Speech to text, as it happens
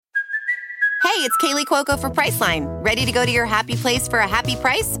Hey, it's Kaylee Cuoco for Priceline. Ready to go to your happy place for a happy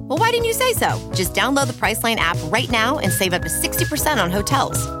price? Well, why didn't you say so? Just download the Priceline app right now and save up to 60% on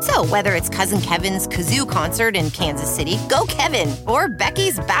hotels. So whether it's Cousin Kevin's Kazoo Concert in Kansas City, go Kevin, or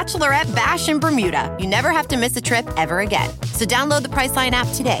Becky's Bachelorette Bash in Bermuda, you never have to miss a trip ever again. So download the Priceline app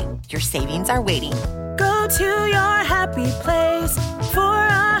today. Your savings are waiting. Go to your happy place for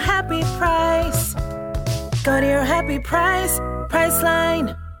a happy price. Go to your happy price,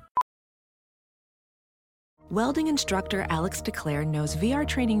 Priceline. Welding instructor Alex DeClaire knows VR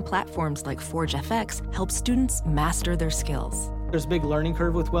training platforms like Forge FX help students master their skills. There's a big learning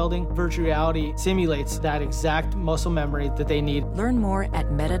curve with welding. Virtual reality simulates that exact muscle memory that they need. Learn more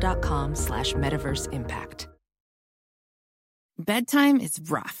at meta.com/metaverseimpact. Bedtime is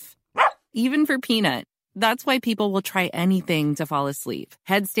rough, even for Peanut. That's why people will try anything to fall asleep.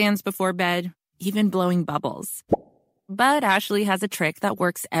 Headstands before bed, even blowing bubbles. But Ashley has a trick that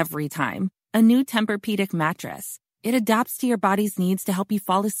works every time. A new Tempur-Pedic mattress. It adapts to your body's needs to help you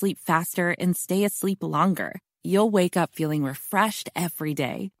fall asleep faster and stay asleep longer. You'll wake up feeling refreshed every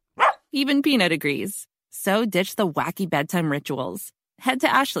day. Even Peanut agrees. So ditch the wacky bedtime rituals. Head to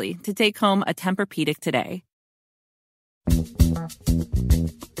Ashley to take home a Tempur-Pedic today.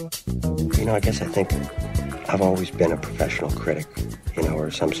 I guess I think I've always been a professional critic, or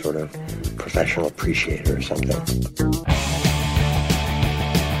some sort of professional appreciator or something.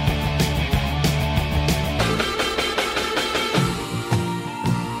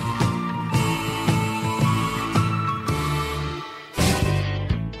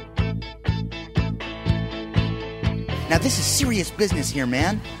 Now, this is serious business here,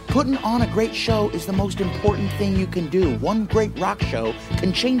 man. Putting on a great show is the most important thing you can do. One great rock show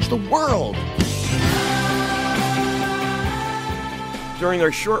can change the world. During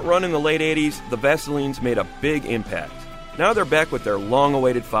their short run in the late 80s, the Vaselines made a big impact. Now they're back with their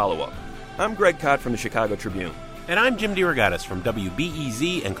long-awaited follow-up. I'm Greg Cott from the Chicago Tribune. And I'm Jim DeRogatis from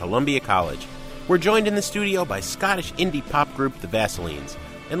WBEZ and Columbia College. We're joined in the studio by Scottish indie pop group The Vaselines.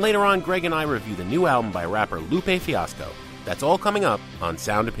 And later on, Greg and I review the new album by rapper Lupe Fiasco. That's all coming up on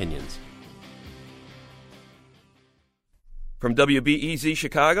Sound Opinions. From WBEZ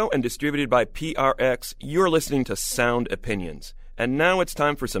Chicago and distributed by PRX, you're listening to Sound Opinions. And now it's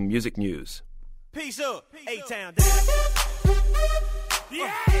time for some music news. Peace up, A-Town down.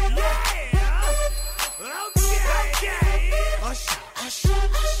 Yeah, yeah. Okay. Usher, usher,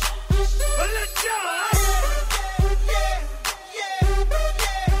 usher. Let's go.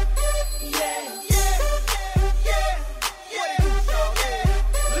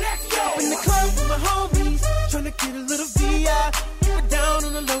 Get a little VI, keep it down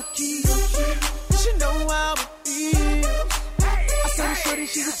on the low key. She know how it feels. I saw her shorty,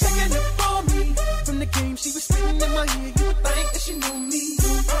 she was checking it for me. From the game, she was spitting in my ear. You would think that she knew me.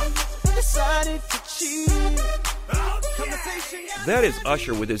 Decided to cheat. That is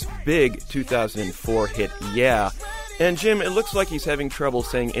Usher with his big 2004 hit, Yeah. And Jim, it looks like he's having trouble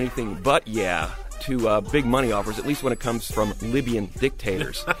saying anything but yeah to big money offers, at least when it comes from Libyan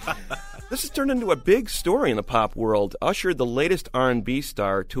dictators. This has turned into a big story in the pop world. Usher, the latest R&B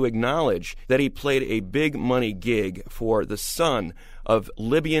star, to acknowledge that he played a big money gig for the son of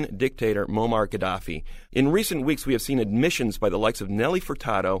Libyan dictator Muammar Gaddafi. In recent weeks, we have seen admissions by the likes of Nelly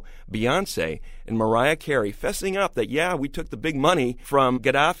Furtado, Beyonce, and Mariah Carey fessing up that, yeah, we took the big money from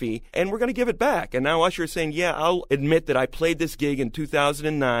Gaddafi and we're going to give it back. And now Usher is saying, yeah, I'll admit that I played this gig in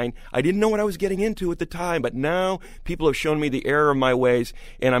 2009. I didn't know what I was getting into at the time, but now people have shown me the error of my ways,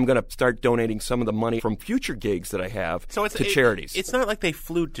 and I'm going to start donating some of the money from future gigs that I have to charities. It's not like they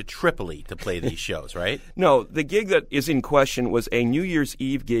flew to Tripoli to play these shows, right? No, the gig that is in question was a New Year's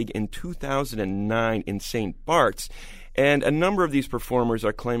Eve gig in 2009 in St. Bart's, and a number of these performers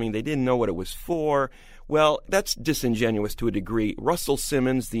are claiming they didn't know what it was for. Well, that's disingenuous to a degree. Russell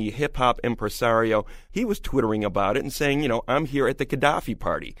Simmons, the hip-hop impresario, he was twittering about it and saying, I'm here at the Gaddafi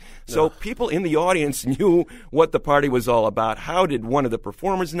party. So people in the audience knew what the party was all about. How did one of the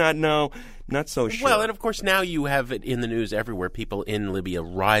performers not know? Not so sure. Well, and of course now you have it in the news everywhere, people in Libya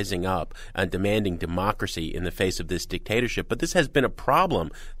rising up and demanding democracy in the face of this dictatorship. But this has been a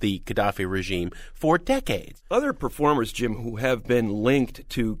problem, the Gaddafi regime, for decades. Other performers, Jim, who have been linked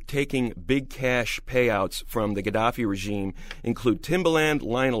to taking big cash payouts from the Gaddafi regime include Timbaland,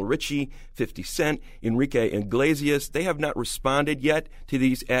 Lionel Richie, 50 Cent, Enrique Iglesias. They have not responded yet to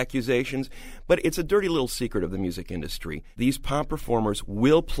these accusations, but it's a dirty little secret of the music industry. These pop performers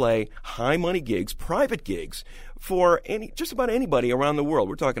will play high-money gigs, private gigs, for just about anybody around the world.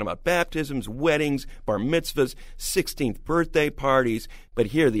 We're talking about baptisms, weddings, bar mitzvahs, 16th birthday parties. But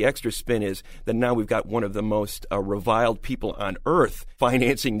here the extra spin is that now we've got one of the most reviled people on earth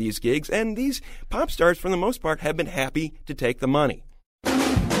financing these gigs, and these pop stars, for the most part, have been happy to take the money.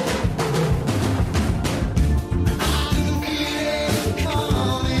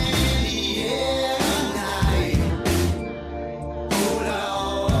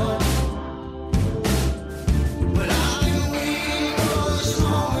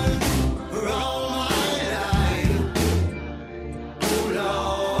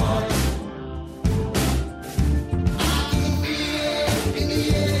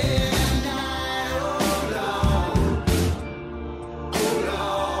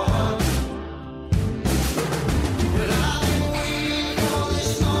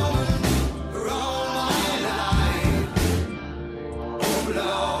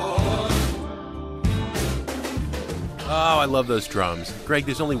 I love those drums. Greg,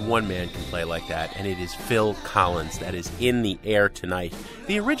 there's only one man can play like that, and it is Phil Collins. That is in the air tonight.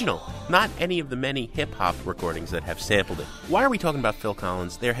 The original, not any of the many hip-hop recordings that have sampled it. Why are we talking about Phil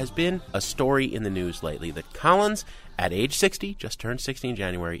Collins? There has been a story in the news lately that Collins, at age 60, just turned 60 in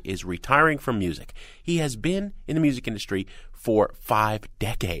January, is retiring from music. He has been in the music industry for 5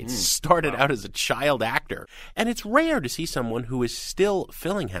 decades. Started out as a child actor. And it's rare to see someone who is still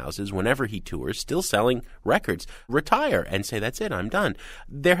filling houses whenever he tours, still selling records, retire and say, that's it, I'm done.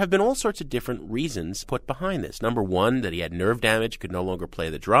 There have been all sorts of different reasons put behind this. Number one, that he had nerve damage, could no longer play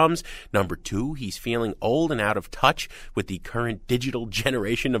the drums. Number two, he's feeling old and out of touch with the current digital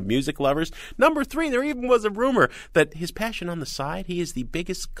generation of music lovers. Number three, there even was a rumor that his passion on the side, he is the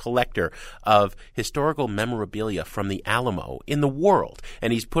biggest collector of historical memorabilia from the Alamo in the world,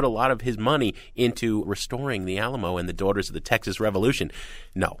 and he's put a lot of his money into restoring the Alamo and the Daughters of the Texas Revolution.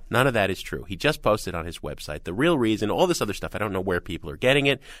 No, none of that is true. He just posted on his website the real reason, all this other stuff. I don't know where people are getting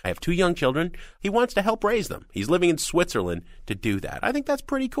it. I have 2 young children. He wants to help raise them. He's living in Switzerland to do that. I think that's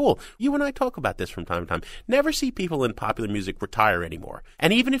pretty cool. You and I talk about this from time to time. Never see people in popular music retire anymore.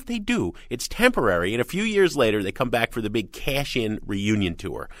 And even if they do, it's temporary, and a few years later they come back for the big cash-in reunion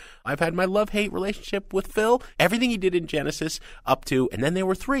tour. I've had my love-hate relationship with Phil. Everything he did in Genesis up to, and then there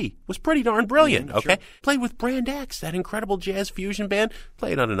were 3, was pretty darn brilliant, okay? Sure. Played with Brand X, that incredible jazz fusion band.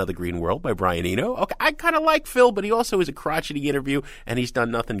 Played on Another Green World by Brian Eno. Okay, I kind of like Phil, but he also is a crotchety interview, and he's done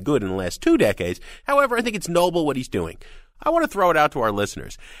nothing good in the last 2 decades. However, I think it's noble what he's doing. I want to throw it out to our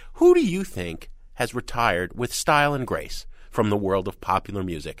listeners. Who do you think has retired with style and grace from the world of popular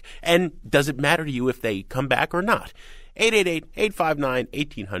music? And does it matter to you if they come back or not?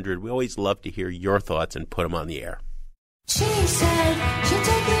 888-859-1800. We always love to hear your thoughts and put them on the air. She said she'd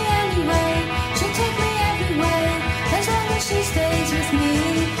take me anyway, she'd take me everywhere, as long as she stays with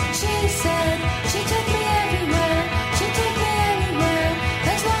me. She said she'd take me everywhere, she'd take me anywhere,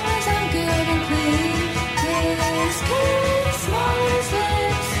 as long as I'm good and clean. Kiss, kiss, smallest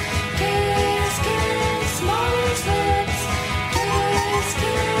lips, kiss, kiss, smallest lips, kiss,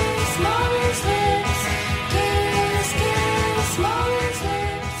 kiss, smallest lips, kiss, kiss, smallest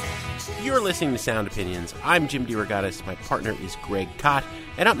lips. You're listening to Sound Opinions. I'm Jim DeRogatis. My partner is Greg Kot.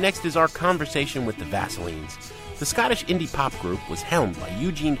 And up next is our conversation with the Vaselines. The Scottish indie pop group was helmed by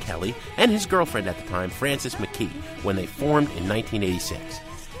Eugene Kelly and his girlfriend at the time, Frances McKee, when they formed in 1986.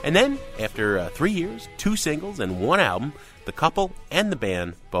 And then, after 3 years, 2 singles, and 1 album, the couple and the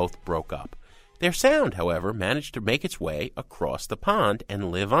band both broke up. Their sound, however, managed to make its way across the pond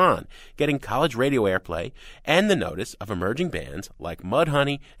and live on, getting college radio airplay and the notice of emerging bands like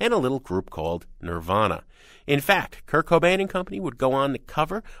Mudhoney and a little group called Nirvana. In fact, Kurt Cobain and company would go on to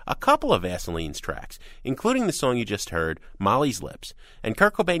cover a couple of Vaselines tracks, including the song you just heard, Molly's Lips, and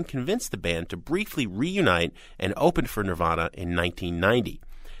Kurt Cobain convinced the band to briefly reunite and open for Nirvana in 1990.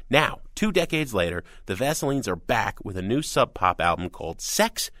 Now, 2 decades later, the Vaselines are back with a new sub-pop album called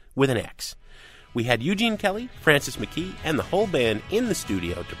Sex with an X. We had Eugene Kelly, Frances McKee, and the whole band in the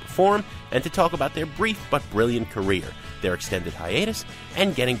studio to perform and to talk about their brief but brilliant career, their extended hiatus,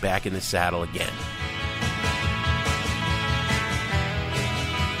 and getting back in the saddle again.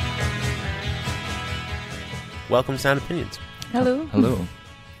 Welcome to Sound Opinions. Hello. Hello.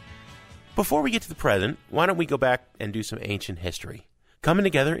 Before we get to the present, why don't we go back and do some ancient history? Coming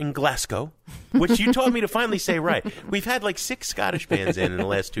together in Glasgow, which you taught me to finally say right. We've had like 6 Scottish bands in the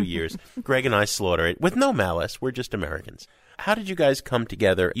last 2 years. Greg and I slaughter it with no malice. We're just Americans. How did you guys come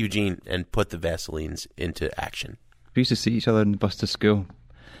together, Eugene, and put the Vaselines into action? We used to see each other on the bus to school,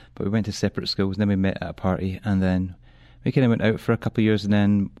 but we went to separate schools, and then we met at a party, and then we kind of went out for a couple of years, and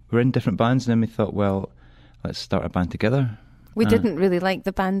then we were in different bands, and then we thought, well, let's start a band together. We didn't really like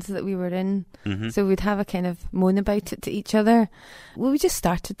the bands that we were in, so we'd have a kind of moan about it to each other. Well, we just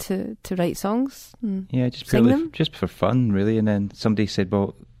started to write songs and sing them. Just for fun, really. And then somebody said,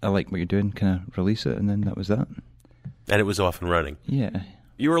 well, I like what you're doing, can I release it? And then that was that. And it was off and running. Yeah.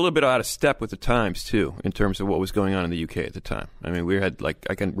 You were a little bit out of step with the times, too, in terms of what was going on in the UK at the time. I mean, we had,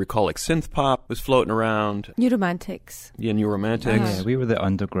 I can recall, synth pop was floating around. New Romantics. Yeah, New Romantics. Yeah, we were the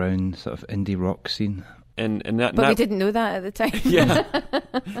underground sort of indie rock scene. But we didn't know that at the time. Yeah.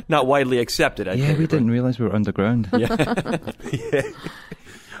 Not widely accepted, I think. Yeah, we didn't realise we were underground. Yeah. Yeah.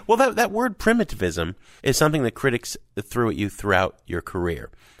 Well, that word primitivism is something that critics threw at you throughout your career.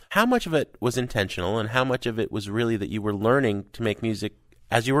 How much of it was intentional, and how much of it was really that you were learning to make music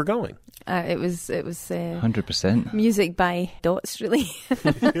as you were going? It was 100% music by dots, really.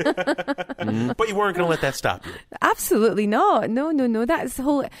 But you weren't going to let that stop you. Absolutely not. No. That's the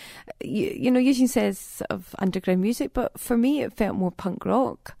whole. Eugene says sort of underground music, but for me, it felt more punk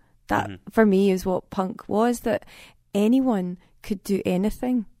rock. That for me is what punk was. That anyone could do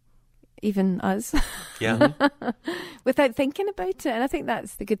anything. Even us. Yeah. Without thinking about it. And I think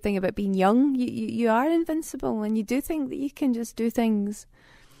that's the good thing about being young. You are invincible, and you do think that you can just do things.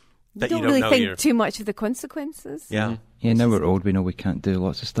 You don't really think too much of the consequences. Yeah. Yeah, now we're old, we know we can't do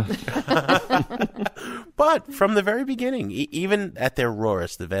lots of stuff. But from the very beginning, even at their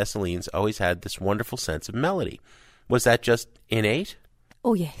rawest, the Vaselines always had this wonderful sense of melody. Was that just innate?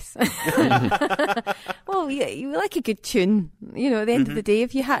 Oh, yes. Well, yeah, you like a good tune. At the end of the day,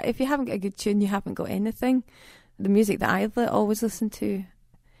 if you haven't got a good tune, you haven't got anything. The music that I always listen to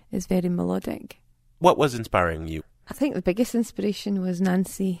is very melodic. What was inspiring you? I think the biggest inspiration was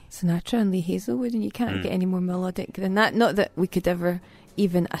Nancy Sinatra and Lee Hazelwood, and you can't get any more melodic than that. Not that we could ever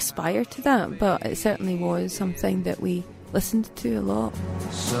even aspire to that, but it certainly was something that we listened to a lot.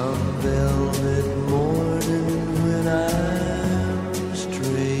 Some velvet morning when I'm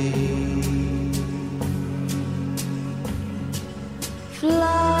straight,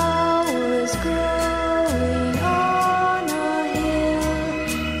 flowers growing on a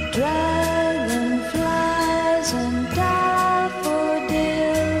hill, dragonflies and daffodils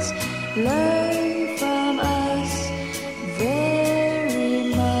learn from us very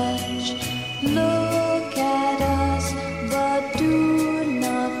much. Look at us, but do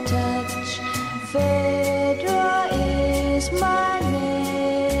not touch. Phaedra is my name.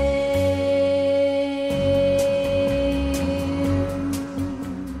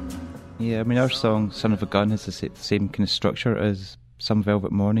 Yeah, I mean, our song, Son of a Gun, has the same kind of structure as Some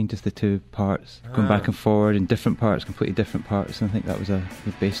Velvet Morning, just the two parts going back and forward in different parts, completely different parts, and I think that was we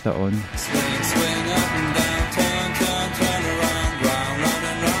based that on. Swing, swing up and down, turn, turn, turn around, round, round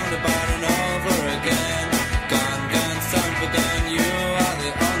and round, about and over again. Gun, gun, son for gun, you are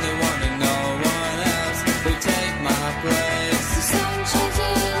the only one and no one else will take my place. The sun shines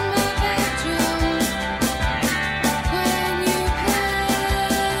in my bedroom when you play,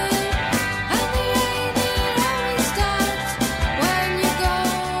 and the rain it always starts when you go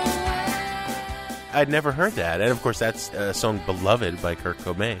away. I'd never heard that. And of course, that's a song Beloved by Kurt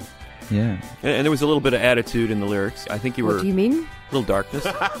Cobain. Yeah. And there was a little bit of attitude in the lyrics. I think you were... What do you mean? A little darkness.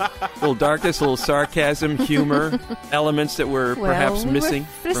 A little sarcasm, humor, elements that were perhaps we missing.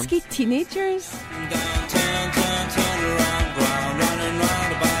 were frisky teenagers. Down, turn, turn, turn around, round, round and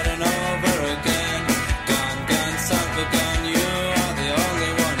round, about and over again. Gun, gun, son for gun, you are the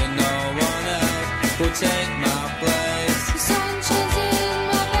only one and no one else will take my place. The sun shines in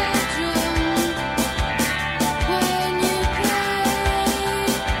my bedroom when you play,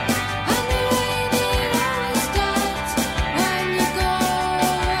 and the rain it always starts when you go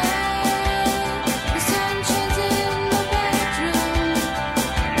away. The sun shines in my bedroom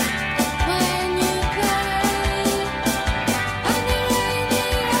when you play, and the rain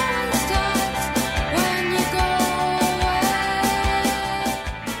it always starts when you go away.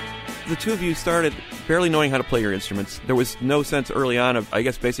 The two of you started barely knowing how to play your instruments. There was no sense early on of, I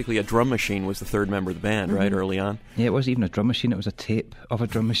guess, basically a drum machine was the third member of the band, right, early on? Yeah, it wasn't even a drum machine, it was a tape of a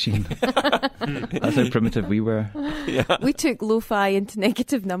drum machine. That's how primitive we were. Yeah. We took lo-fi into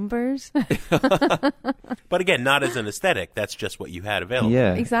negative numbers. But again, not as an aesthetic. That's just what you had available.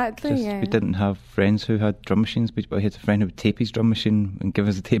 Yeah. Exactly, Just, yeah. We didn't have friends who had drum machines, but we had a friend who would tape his drum machine and give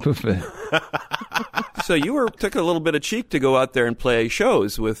us a tape of it. So you took a little bit of cheek to go out there and play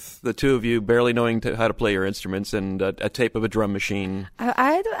shows with the two of you barely knowing how to play your instruments and a tape of a drum machine.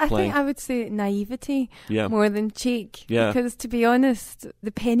 I think I would say naivety more than cheek. Yeah. Because to be honest,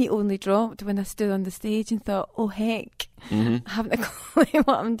 the penny only dropped when I stood on the stage and thought, oh heck, I haven't a clue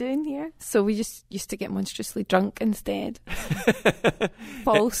what I'm doing here. So we just used to get monstrously drunk instead.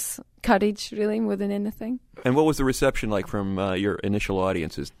 False courage, really, more than anything. And what was the reception like from your initial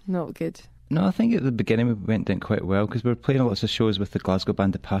audiences? Not good. No, I think at the beginning we went down quite well because we were playing lots of shows with the Glasgow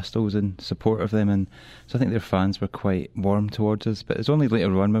band The Pastels in support of them, and so I think their fans were quite warm towards us. But it's only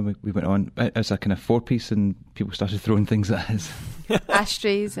later on when we went on as a kind of 4-piece and people started throwing things at us.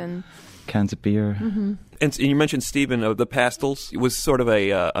 Ashtrays and cans of beer. Mm-hmm. And you mentioned Stephen of the Pastels. He was sort of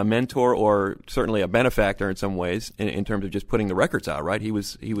a mentor or certainly a benefactor in some ways in terms of just putting the records out, right? He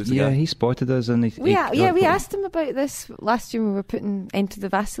was the guy. He spotted us and we asked him about this last year when we were putting Enter the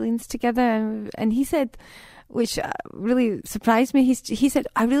Vaselines together, and he said, which really surprised me, he said,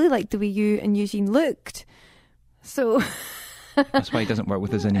 I really liked the way you and Eugene looked. So that's why he doesn't work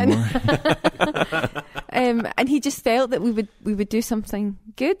with us anymore. And he just felt that we would do something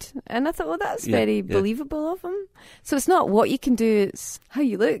good, and I thought, well, that's very believable of him. So it's not what you can do; it's how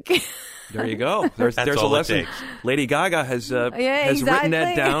you look. There you go. There's a lesson. Lady Gaga has written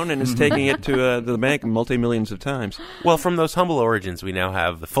that down and is taking it to the bank multi-millions of times. Well, from those humble origins, we now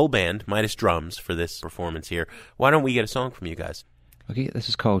have the full band minus drums for this performance here. Why don't we get a song from you guys? Okay, this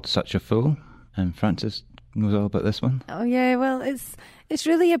is called "Such a Fool," and Francis knows all about this one. Oh yeah, well, it's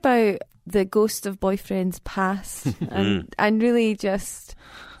really about the ghost of boyfriends past and really just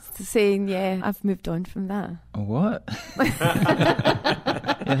saying, yeah, I've moved on from that. What?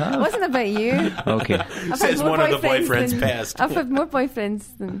 It wasn't about you. Okay. Says one of the boyfriends past. I've had more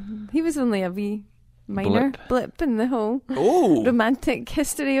boyfriends than he was. Only a wee minor blip in the whole romantic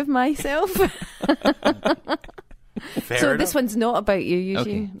history of myself. So this one's not about you,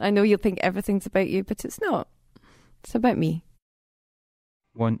 Eugene. Okay. I know you'll think everything's about you, but it's not. It's about me.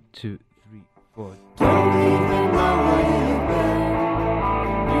 1, 2, 3, 4. Don't even know where you've been.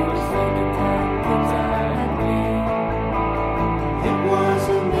 You were second time gives at me. It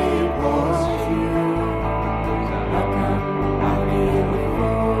wasn't me, it was you. How come I'll be the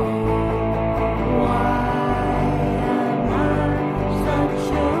fool? Why am I such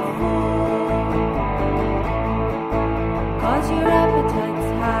a fool? 'Cause your appetite's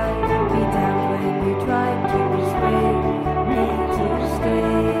high. Be down when you try to persuade me to stay.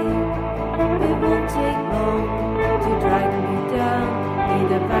 It won't take long to drag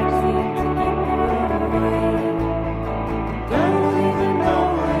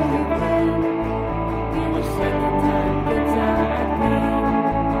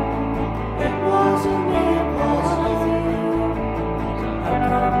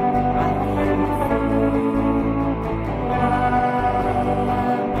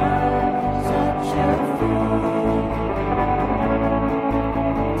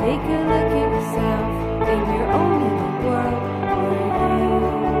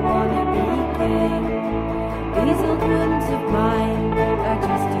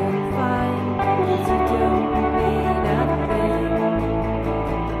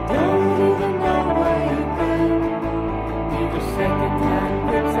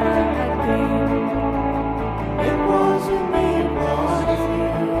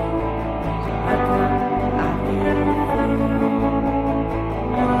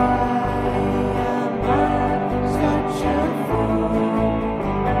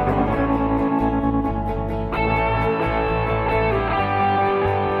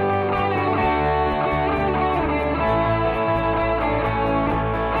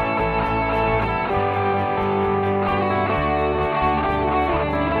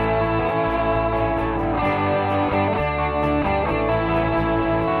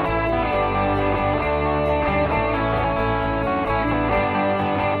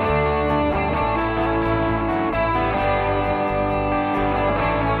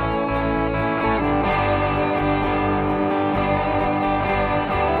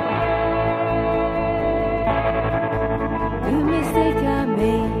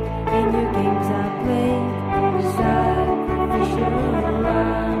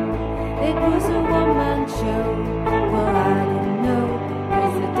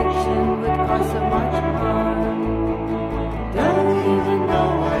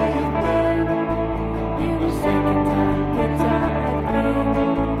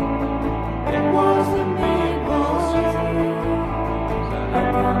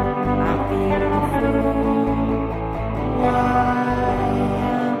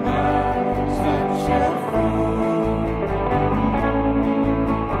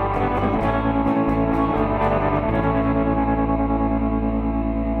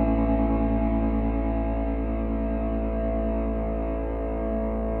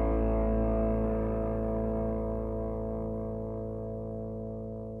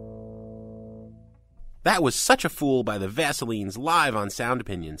That was Such a Fool by the Vaselines live on Sound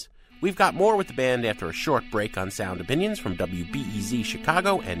Opinions. We've got more with the band after a short break on Sound Opinions from WBEZ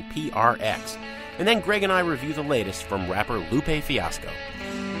Chicago and PRX. And then Greg and I review the latest from rapper Lupe Fiasco.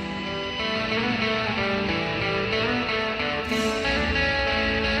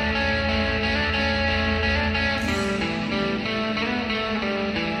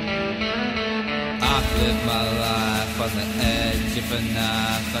 I've lived my life on the edge of a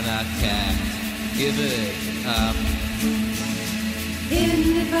knife and I can't give it up.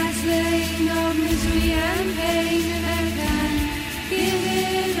 In the fast lane of misery and pain, and I can't give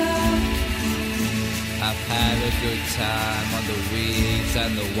it up. I've had a good time on the weeds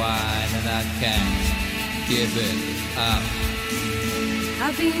and the wine, and I can't give it up.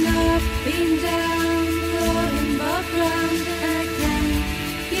 I've been up, been down, rolling above ground, and I can't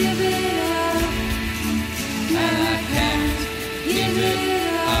give it up. And I can't give it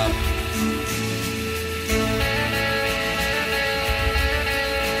up.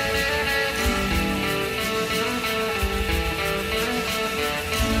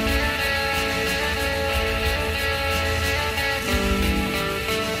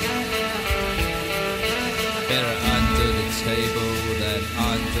 Better under the table than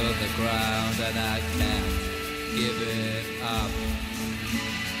under the ground, and I can't give it up.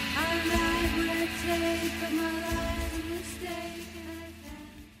 I'll ride where I take, but my life's a mistake, and I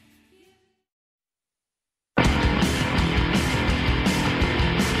can't.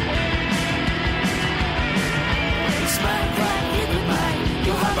 Smack, crack, hit the back.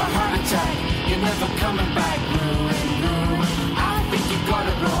 You'll have a heart attack. You're never coming back. Ruin, ruin. I think you got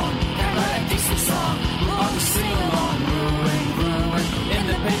it wrong. Can't write a decent song. We'll all just sing along. Ruin, ruin. In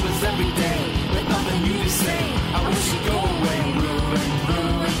the papers every day. With nothing new to say. I wish you'd go away. Ruin,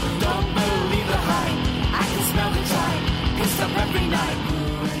 ruin. Don't believe the hype. I can smell the time. Pissed up every night.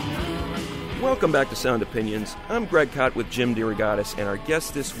 Ruin, ruin. Welcome back to Sound Opinions. I'm Greg Kot with Jim DeRogatis, and our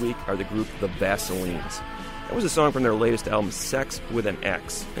guests this week are the group The Vaselines. That was a song from their latest album, Sex with an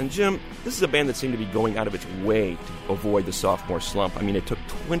X. And Jim, this is a band that seemed to be going out of its way to avoid the sophomore slump. I mean, it took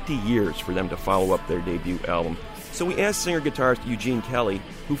 20 years for them to follow up their debut album. So we asked singer-guitarist Eugene Kelly,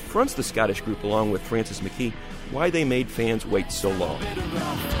 who fronts the Scottish group along with Francis McKee, why they made fans wait so long.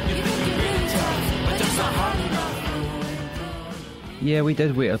 Yeah, we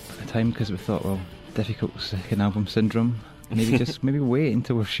did wait a time because we thought, well, difficult second album syndrome. Maybe wait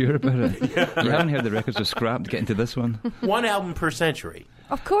until we're sure about it. You haven't heard the records were scrapped to get into this one. One album per century.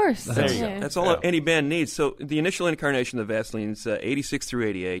 Of course. There you go. That's all any band needs. So the initial incarnation of the Vaselines, 86 through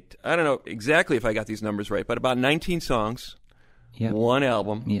 88, I don't know exactly if I got these numbers right, but about 19 songs, one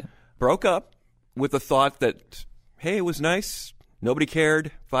album, broke up with the thought that, hey, it was nice, nobody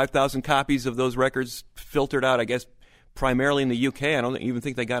cared, 5,000 copies of those records filtered out, I guess, primarily in the UK. I don't even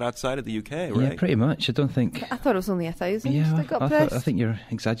think they got outside of the UK, right? Yeah, pretty much. I don't think... I thought it was only 1,000 that got I pressed. think you're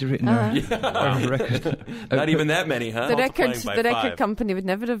exaggerating our record. Not even that many, huh? The record company would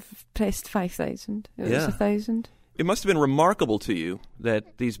never have pressed 5,000. It was 1,000. It must have been remarkable to you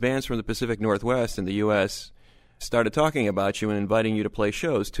that these bands from the Pacific Northwest in the U.S. started talking about you and inviting you to play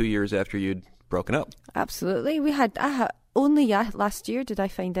shows 2 years after you'd broken up. Absolutely. Only last year did I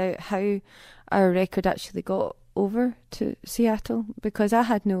find out how our record actually got over to Seattle, because I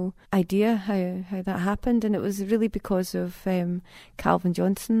had no idea how that happened, and it was really because of Calvin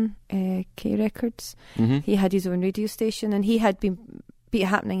Johnson, K Records. Mm-hmm. He had his own radio station, and he had been Beat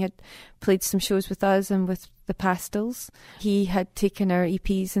Happening, had played some shows with us and with the Pastels. He had taken our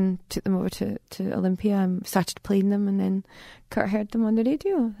EPs and took them over to Olympia and started playing them, and then Kurt heard them on the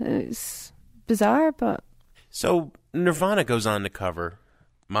radio. It's bizarre, but... So Nirvana goes on to cover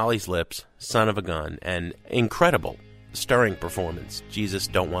Molly's Lips, Son of a Gun, and incredible, stirring performance, Jesus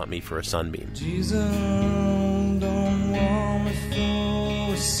Don't Want Me for a Sunbeam. Jesus don't want me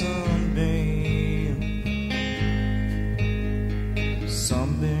for a sunbeam.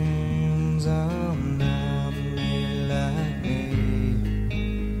 Sunbeams are not made like me.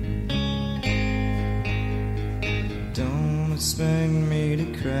 Don't expect me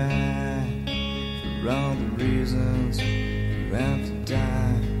to cry for all the reasons you have to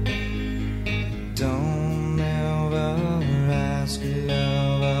die. Don't ever ask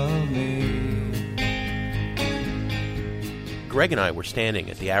love of me. Greg and I were standing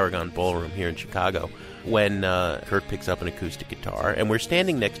at the Aragon Ballroom here in Chicago when Kurt picks up an acoustic guitar, and we're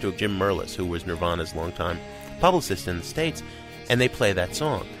standing next to Jim Merlis, who was Nirvana's longtime publicist in the States, and they play that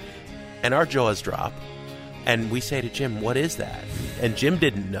song. And our jaws drop, and we say to Jim, what is that? And Jim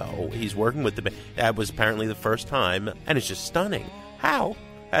didn't know. He's working with the band. That was apparently the first time, and it's just stunning. How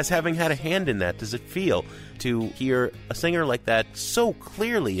as having had a hand in that, does it feel to hear a singer like that so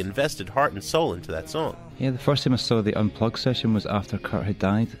clearly invested heart and soul into that song? Yeah, the first time I saw the Unplugged session was after Kurt had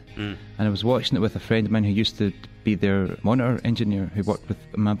died. And I was watching it with a friend of mine who used to be their monitor engineer who worked with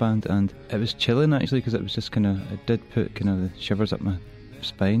my band, and it was chilling actually, because it was just kind of, it did put kind of the shivers up my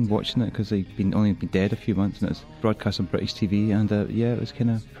spine watching it, because they'd only been dead a few months, and it was broadcast on British TV, and yeah, it was kind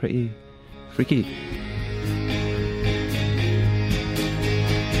of pretty freaky.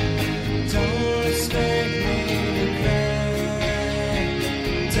 Don't expect me to cry.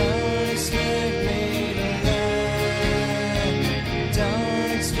 Don't expect me to lie.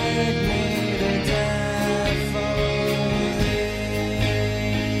 Don't expect me to die for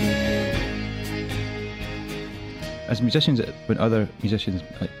you. As musicians, when other musicians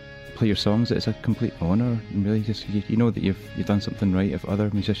play your songs, it's a complete honour, and really just you know that you've done something right if other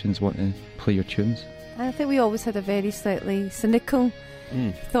musicians want to play your tunes. I think we always had a very slightly cynical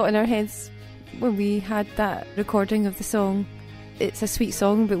thought in our heads when we had that recording of the song. It's a sweet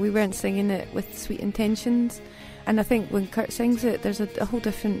song, but we weren't singing it with sweet intentions. And I think when Kurt sings it, there's a whole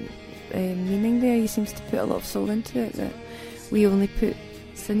different meaning there. He seems to put a lot of soul into it that we only put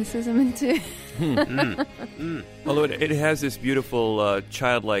cynicism into. Although it has this beautiful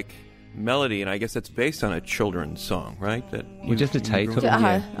childlike melody, and I guess that's based on a children's song, right? Just the title.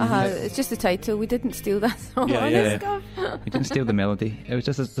 It's just the title. We didn't steal that song. We didn't steal the melody. It was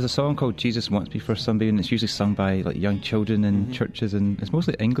just there's a song called Jesus Wants Me for Somebody, and it's usually sung by like young children in churches, and it's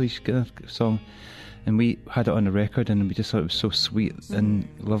mostly English kind of song. And we had it on the record, and we just thought it was so sweet and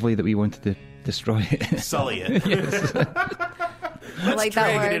lovely that we wanted to destroy it. Sully it. Yes. Let's like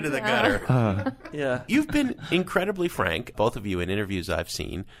drag that it word. into the gutter. Yeah. You've been incredibly frank, both of you, in interviews I've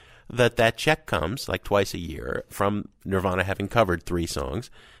seen, that check comes like twice a year from Nirvana having covered 3 songs,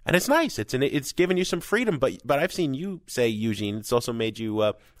 and it's nice. It's given you some freedom, but I've seen you say, Eugene, it's also made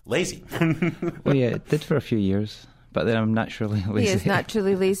you lazy. Well, yeah, it did for a few years, but then I'm naturally lazy. He is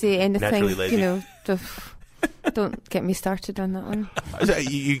naturally lazy. Anything, Naturally lazy. you know. Don't get me started on that one.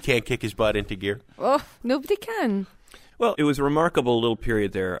 You can't kick his butt into gear? Oh, nobody can. Well, it was a remarkable little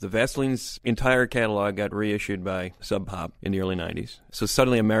period there. The Vaselines' entire catalog got reissued by Sub Pop in the early 90s. So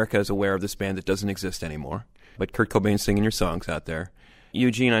suddenly America is aware of this band that doesn't exist anymore. But Kurt Cobain's singing your songs out there.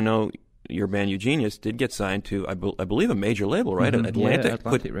 Eugene, I know your band Eugenius did get signed to, I believe, a major label, right? Mm-hmm.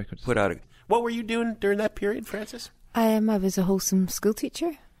 Atlantic Records. put out a... What were you doing during that period, Francis? I was a wholesome school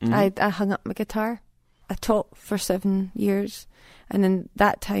teacher. I hung up my guitar. I taught for 7 years, and in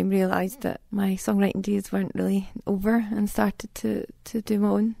that time realised that my songwriting days weren't really over, and started to do my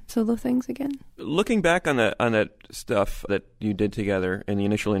own solo things again. Looking back on that stuff that you did together in the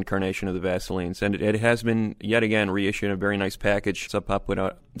initial incarnation of the Vaselines, and it has been yet again reissued in a very nice package Sub Pop put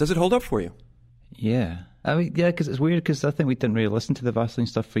out. Does it hold up for you? Yeah. I mean, yeah, because it's weird, because I think we didn't really listen to the Vaseline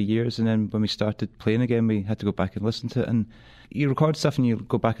stuff for years, and then when we started playing again, we had to go back and listen to it, and you record stuff and you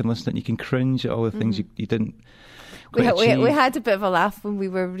go back and listen to it, and you can cringe at all the things you didn't we had a bit of a laugh when we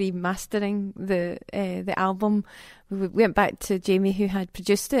were remastering the album. We went back to Jamie, who had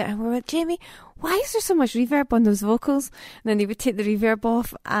produced it, and we were like, Jamie, why is there so much reverb on those vocals? And then he would take the reverb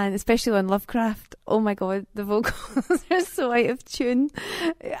off, and especially on Lovecraft, oh my god, the vocals are so out of tune.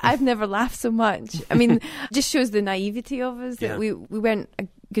 I've never laughed so much. I mean, it just shows the naivety of us that we weren't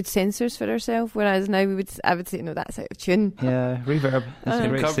good censors for ourselves, whereas now I would say, no, that's out of tune. Yeah, reverb, that's a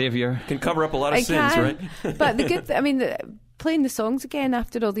great saviour. Can cover up a lot of sins, right? But the good, playing the songs again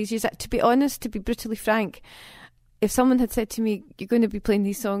after all these years, to be honest, to be brutally frank, if someone had said to me, you're going to be playing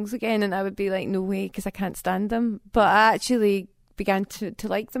these songs again, and I would be like, no way, because I can't stand them. But I actually began to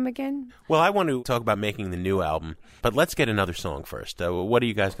like them again. Well, I want to talk about making the new album, but let's get another song first. What are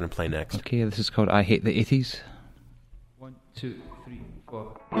you guys going to play next? Okay, this is called I Hate the 80s. 1, 2, 3,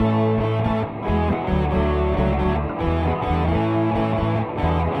 4.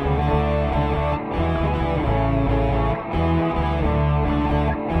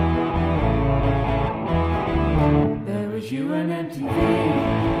 You and MTV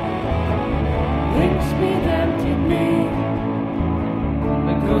links me them to me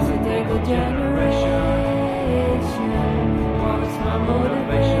because the Diggle generation was my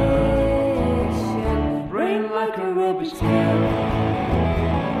motivation. Brain like a rubbish tail,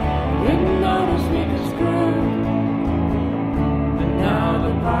 didn't notice we could screw, but now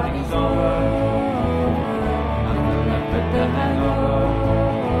the party's over, I'm left with the hangover.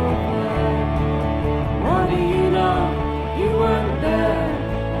 What do you know? You weren't there.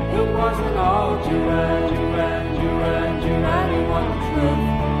 It wasn't all Duran. You want the truth.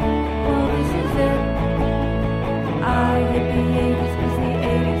 Well, this is it. I hate the 80s because the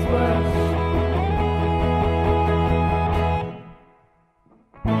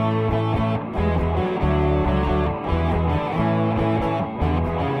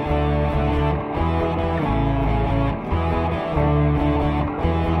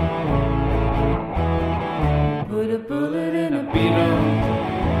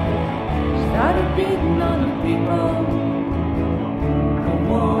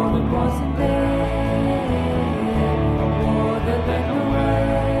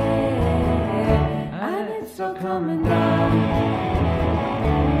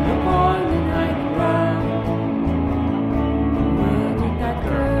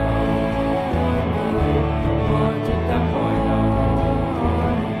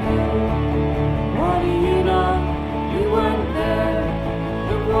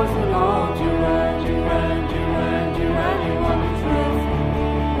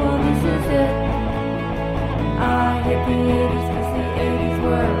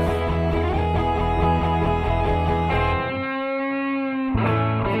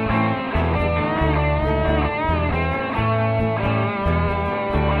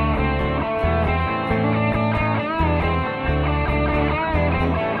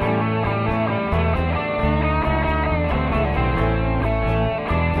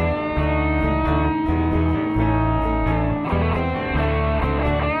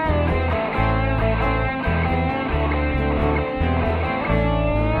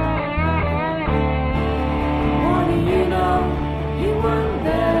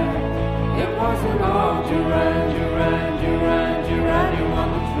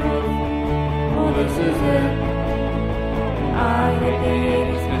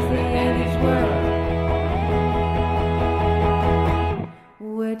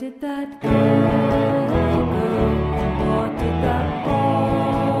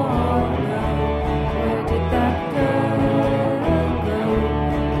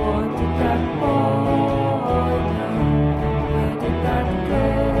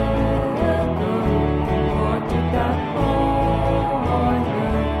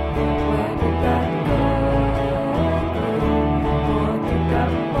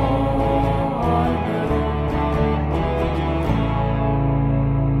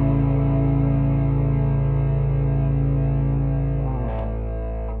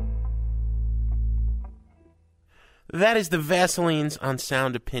That is the Vaselines on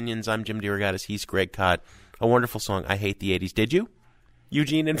Sound Opinions. I'm Jim DeRogatis. He's Greg Kot. A wonderful song, I Hate the 80s. Did you?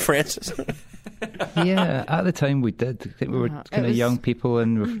 Eugene and Francis? Yeah, at the time we did. I think we were kind of young people,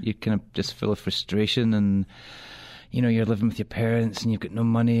 and you're kind of just full of frustration, and you know, you're living with your parents and you've got no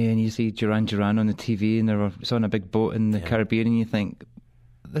money, and you see Duran Duran on the TV and they're on a big boat in the Caribbean, and you think,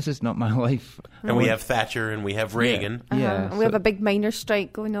 this is not my life. And we have Thatcher and we have Reagan. Yeah. And we have a big miners'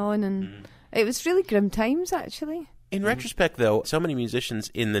 strike going on, and it was really grim times, actually. In retrospect, though, so many musicians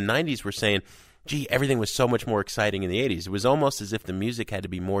in the 90s were saying, gee, everything was so much more exciting in the 80s. It was almost as if the music had to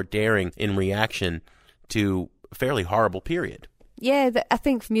be more daring in reaction to a fairly horrible period. Yeah, I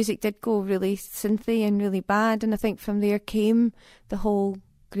think music did go really synthy and really bad, and I think from there came the whole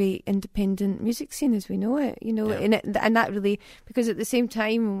great independent music scene as we know it, you know, and that really, because at the same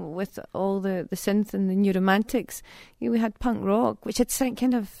time with all the synth and the new romantics, you know, we had punk rock, which had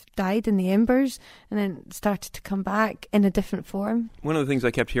kind of died in the embers and then started to come back in a different form. One of the things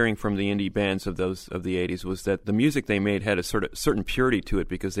I kept hearing from the indie bands of the 80s was that the music they made had a sort of certain purity to it,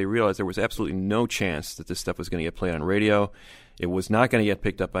 because they realized there was absolutely no chance that this stuff was going to get played on radio. It was not going to get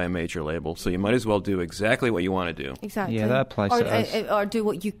picked up by a major label, so you might as well do exactly what you want to do. Exactly. Yeah, that applies to us. Or do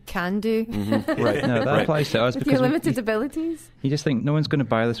what you can do. Mm-hmm. Right. No, that applies to us. With because your limited abilities. You just think, no one's going to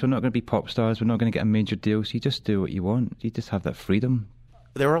buy this, we're not going to be pop stars, we're not going to get a major deal, so you just do what you want. You just have that freedom.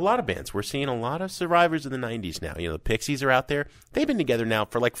 There are a lot of bands. We're seeing a lot of survivors of the 90s now. You know, the Pixies are out there. They've been together now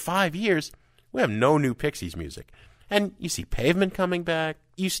for like 5 years. We have no new Pixies music. And you see Pavement coming back.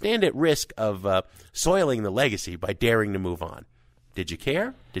 You stand at risk of soiling the legacy by daring to move on. Did you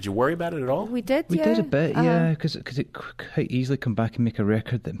care? Did you worry about it at all? We did, We did a bit, yeah, because it could quite easily come back and make a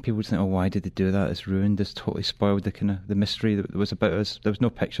record that people would think, oh, why did they do that? It's ruined, it's totally spoiled the mystery that was about us. There was no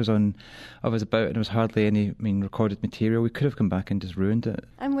pictures of us about it, and there was hardly any recorded material. We could have come back and just ruined it.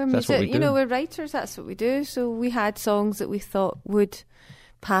 And we're we're writers, that's what we do. So we had songs that we thought would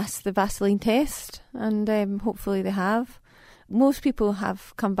pass the Vaseline test, and hopefully they have. Most people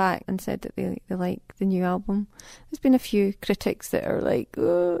have come back and said that they like the new album. There's been a few critics that are like,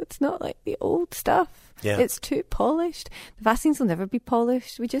 oh, it's not like the old stuff. Yeah. It's too polished. The Vaselines will never be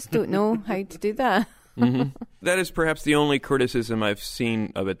polished. We just don't know how to do that. Mm-hmm. That is perhaps the only criticism I've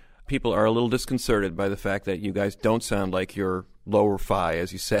seen of it. People are a little disconcerted by the fact that you guys don't sound like you're lower-fi,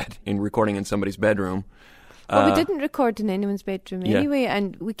 as you said, in recording in somebody's bedroom. Well, we didn't record in anyone's bedroom anyway,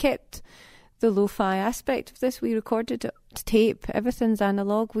 and we kept the lo-fi aspect of this. We recorded it to tape. Everything's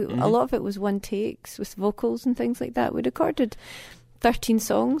analog. A lot of it was one takes with vocals and things like that. We recorded 13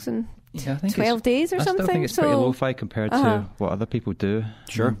 songs in 12 days or something. I still think it's pretty lo-fi compared to what other people do.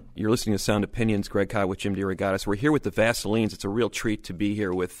 Sure. You're listening to Sound Opinions. Greg Kot with Jim DeRogatis. We're here with the Vaselines. It's a real treat to be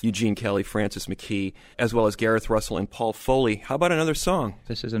here with Eugene Kelly, Francis McKee, as well as Gareth Russell and Paul Foley. How about another song?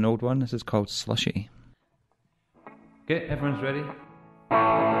 This is an old one. This is called Slushy. Okay, everyone's ready?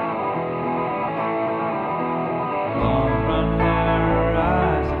 Long blonde hair, her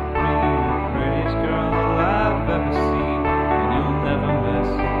eyes are green, the prettiest girl I've ever seen, and you'll never miss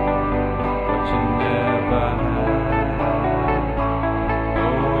what you never had.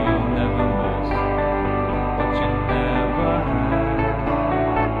 Oh, you'll never miss what you never had.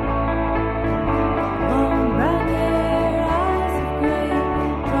 Long brown hair, eyes of grey,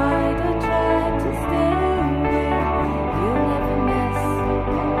 tried to stay away. You'll never miss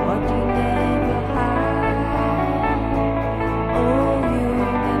what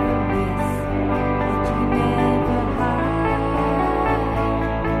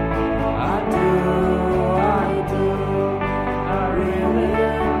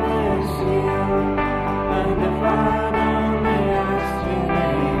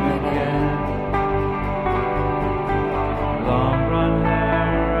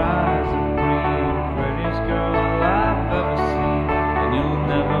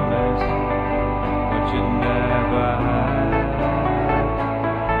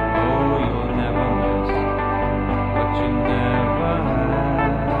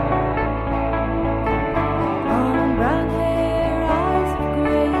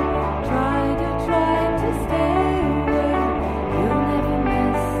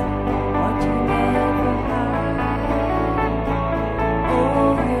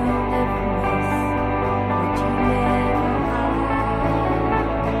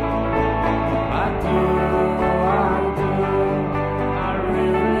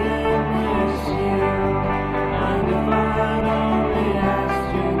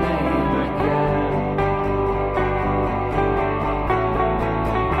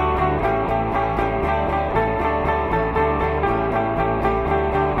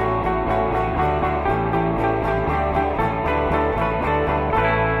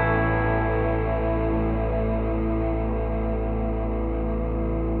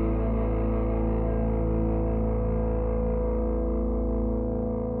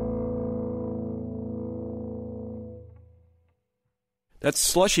That's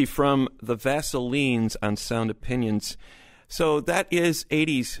Slushy from the Vaselines on Sound Opinions. So that is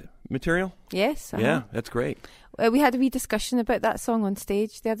 80s material? Yes. Yeah, that's great. We had a wee discussion about that song on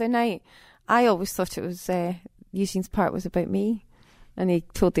stage the other night. I always thought it was Eugene's part was about me, and he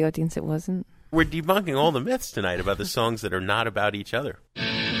told the audience it wasn't. We're debunking all the myths tonight about the songs that are not about each other.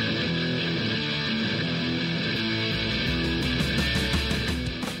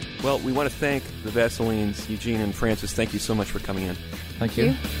 Well, we want to thank the Vaselines, Eugene and Francis. Thank you so much for coming in. Thank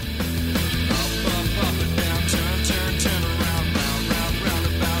you.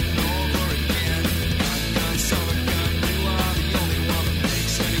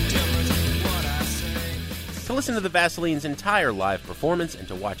 To listen to the Vaselines' entire live performance and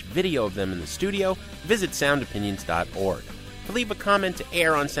to watch video of them in the studio, visit soundopinions.org. To leave a comment to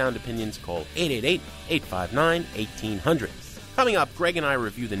air on Sound Opinions, call 888-859-1800. Coming up, Greg and I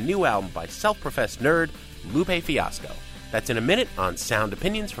review the new album by self-professed nerd Lupe Fiasco. That's in a minute on Sound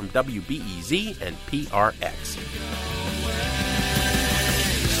Opinions from WBEZ and PRX.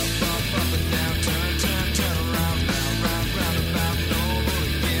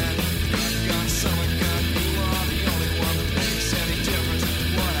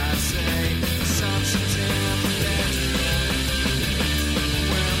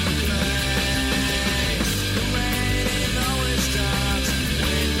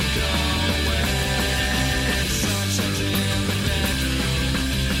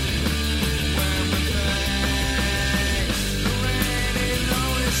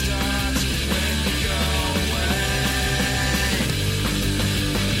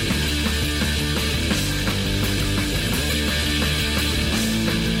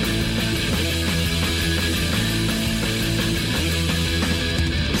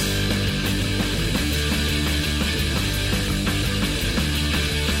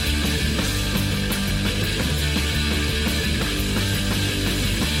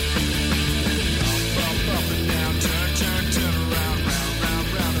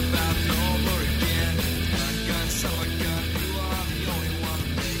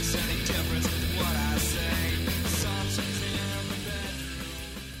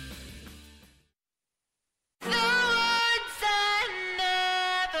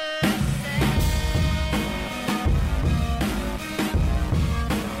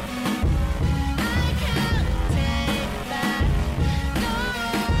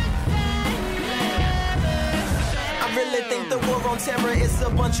 Terror is a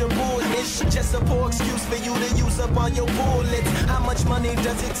bunch of bullshit. Just a poor excuse for you to use up all your bullets. How much money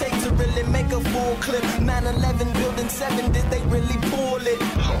does it take to really make a full clip? 9/11 building 7, did they really pull it?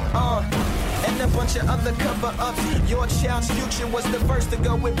 And a bunch of other cover-ups. Your child's future was the first to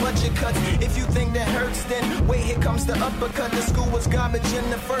go with budget cuts. If you think that hurts, then wait, here comes the uppercut. The school was garbage in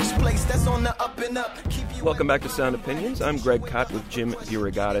the first place. That's on the up and up. Welcome back to Sound Opinions. I'm Greg Kot with Jim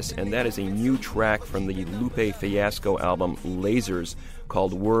DeRogatis, and that is a new track from the Lupe Fiasco album Lasers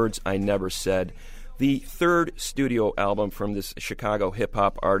called Words I Never Said. The third studio album from this Chicago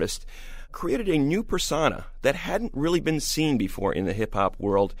hip-hop artist created a new persona that hadn't really been seen before in the hip-hop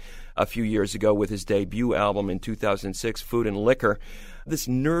world a few years ago with his debut album in 2006, Food and Liquor, this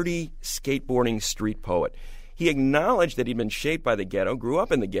nerdy skateboarding street poet. He acknowledged that he'd been shaped by the ghetto, grew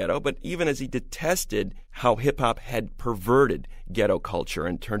up in the ghetto, but even as he detested how hip-hop had perverted ghetto culture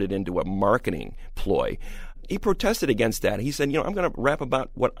and turned it into a marketing ploy, he protested against that. He said, I'm going to rap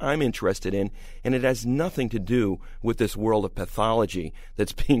about what I'm interested in, and it has nothing to do with this world of pathology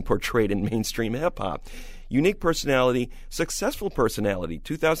that's being portrayed in mainstream hip-hop. Unique personality, successful personality.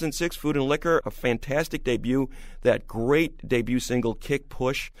 2006, Food and Liquor, a fantastic debut. That great debut single, Kick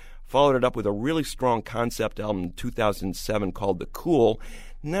Push, followed it up with a really strong concept album in 2007 called The Cool.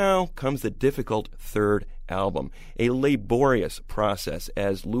 Now comes the difficult third album, a laborious process,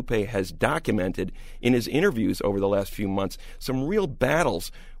 as Lupe has documented in his interviews over the last few months. Some real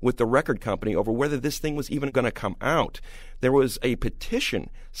battles with the record company over whether this thing was even going to come out. There was a petition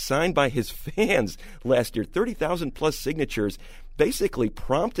signed by his fans last year, 30,000 plus signatures, basically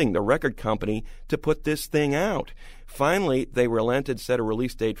prompting the record company to put this thing out. Finally, they relented, set a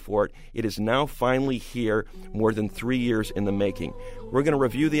release date for it. It is now finally here, more than 3 years in the making. We're going to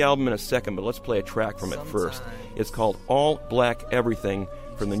review the album in a second, but let's play a track from it first. It's called All Black Everything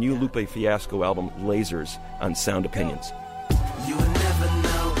from the new Lupe Fiasco album, Lasers, on Sound Opinions. You will never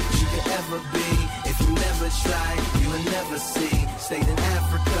know what you could ever be. If you never try, you will never see. Stayed in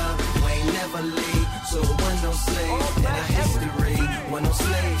Africa, we ain't never leave. So it wasn't no slave in our history. Wasn't no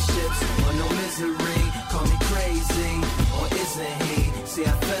slave ships, wasn't no misery. Call me crazy, or isn't he? See,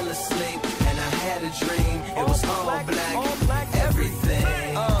 I fell asleep and I had a dream. It was all black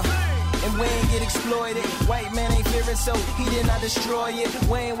everything. And we ain't get exploited. White man ain't fearing it, so he did not destroy it.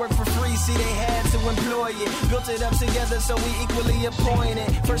 We ain't work for free, see they had to employ it. Built it up together, so we equally appointed.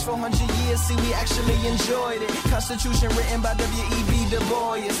 First 400 years, see we actually enjoyed it. Constitution written by W.E.B. Du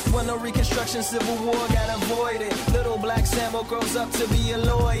Bois. When no Reconstruction, Civil War got avoided. Little black Sambo grows up to be a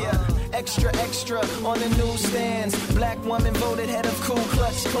lawyer. Extra, extra on the newsstands. Black woman voted head of Ku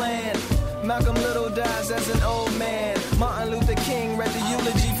Klux Klan. Malcolm Little dies as an old man. Martin Luther King read the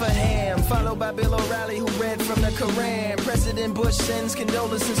eulogy for Ham, followed by Bill O'Reilly who read from the Quran. President Bush sends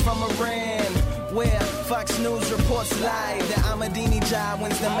condolences from Iran, where Fox News reports live that Ahmadinejad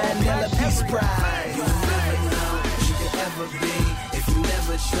wins the Mandela Peace Prize. You never know what you could ever be. If you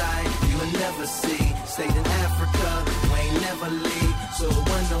never try, you will never see. Stayed in Africa, we ain't never leave. So there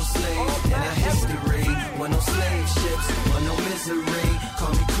was no slaves in our history. Were no slave ships, or no misery.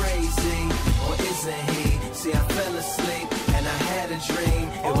 Call me crazy, or isn't he? See, I fell asleep, and I had a dream.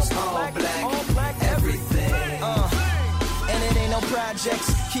 It was all black, everything. And it ain't no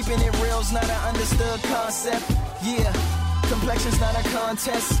projects. Keeping it real's not an understood concept. Yeah, complexion's not a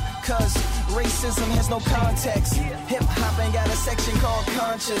contest. Cause racism has no context. Hip-hop ain't got a section called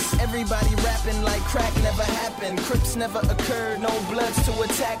conscious. Everybody rapping like crack never happened. Crips never occurred, no bloods to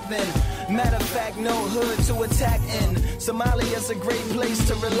attack then. Matter of fact, no hood to attack in. Somalia's a great place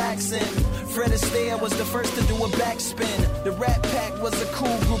to relax in. Fred Astaire was the first to do a backspin. The Rat Pack was a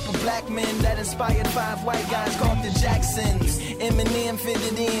cool group of black men that inspired 5 white guys called the Jacksons. Eminem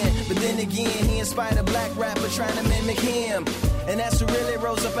fitted in, but then again, he inspired a black rapper trying to mimic him. And that's who really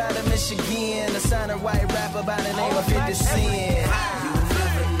rose up out of Michigan, a signer white rapper by the name of 50 Cent. You will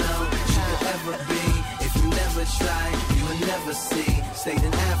never know what you could ever be. If you never try, you will never see. Stayed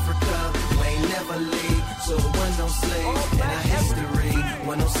in Africa, we ain't never leave. So there was no slaves in our history.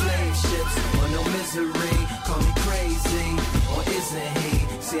 Were no slave ships, or no misery. Call me crazy, or isn't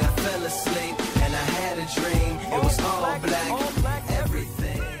he? See, I fell asleep, and I had a dream. It was all black,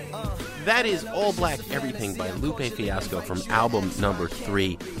 everything. That is All Black Everything by Lupe Fiasco from album number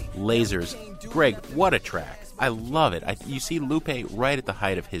 3, Lasers. Greg, what a track. I love it. You see Lupe right at the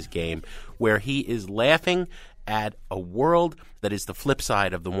height of his game, where he is laughing at a world that is the flip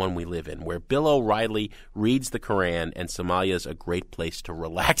side of the one we live in, where Bill O'Reilly reads the Quran and Somalia is a great place to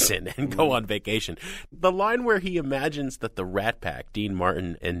relax in and go on vacation. The line where he imagines that the Rat Pack, Dean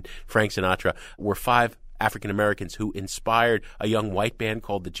Martin and Frank Sinatra, were 5 African Americans who inspired a young white band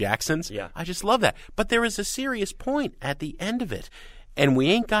called the Jacksons. Yeah. I just love that. But there is a serious point at the end of it. And we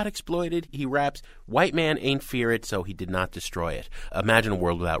ain't got exploited. He raps, white man ain't fear it, so he did not destroy it. Imagine a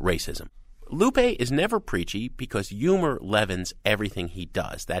world without racism. Lupe is never preachy because humor leavens everything he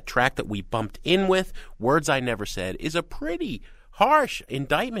does. That track that we bumped in with, Words I Never Said, is a pretty harsh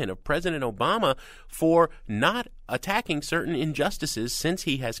indictment of President Obama for not attacking certain injustices since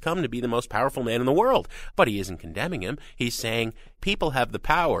he has come to be the most powerful man in the world. But he isn't condemning him. He's saying people have the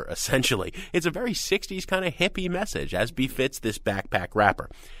power, essentially. It's a very 60s kind of hippie message, as befits this backpack rapper.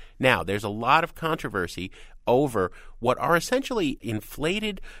 Now, there's a lot of controversy over what are essentially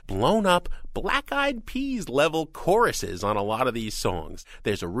inflated, blown-up, Black-Eyed Peas-level choruses on a lot of these songs.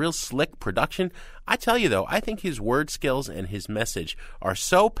 There's a real slick production. I tell you, though, I think his word skills and his message are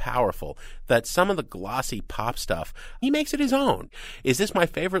so powerful that some of the glossy pop stuff, he makes it his own. Is this my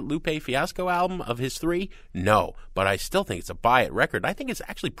favorite Lupe Fiasco album of his 3? No, but I still think it's a buy-it record. I think it's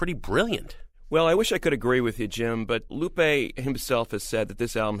actually pretty brilliant. Well, I wish I could agree with you, Jim, but Lupe himself has said that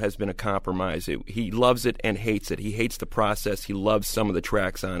this album has been a compromise. He loves it and hates it. He hates the process. He loves some of the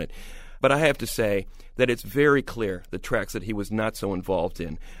tracks on it. But I have to say that it's very clear the tracks that he was not so involved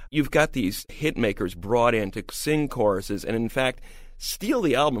in. You've got these hit makers brought in to sing choruses and, in fact, steal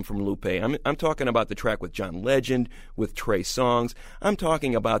the album from Lupe. I'm talking about the track with John Legend, with Trey Songz. I'm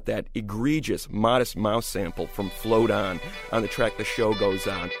talking about that egregious Modest Mouse sample from Float On the track The Show Goes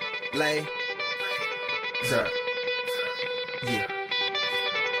On. Lay. Sir. Yeah.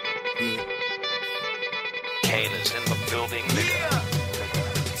 Yeah. Kane is in the building, nigga.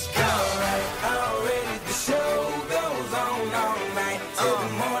 Already the show goes on all night.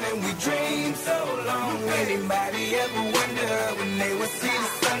 Every morning we dream so long. Anybody ever wonder when they would see the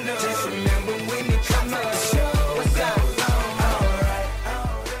sun? Just remember when you come up, the show goes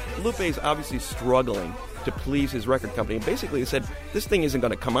on. Lupe's obviously struggling to please his record company, and basically he said, this thing isn't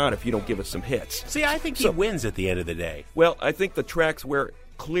going to come out if you don't give us some hits. See, I think he wins at the end of the day. Well, I think the tracks where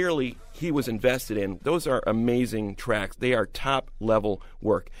clearly he was invested in, those are amazing tracks. They are top-level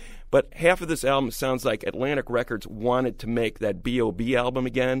work. But half of this album sounds like Atlantic Records wanted to make that B.O.B. album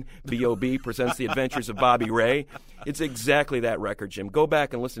again. B.O.B. presents The Adventures of Bobby Ray. It's exactly that record, Jim. Go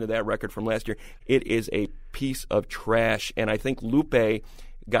back and listen to that record from last year. It is a piece of trash, and I think Lupe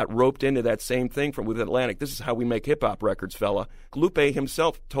got roped into that same thing with Atlantic. This is how we make hip-hop records, fella. Lupe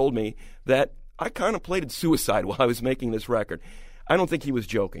himself told me that I contemplated suicide while I was making this record. I don't think he was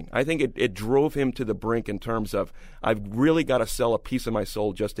joking. I think it drove him to the brink in terms of, I've really got to sell a piece of my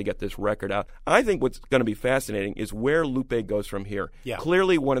soul just to get this record out. I think what's going to be fascinating is where Lupe goes from here. Yeah.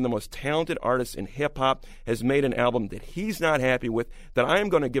 Clearly one of the most talented artists in hip-hop has made an album that he's not happy with, that I am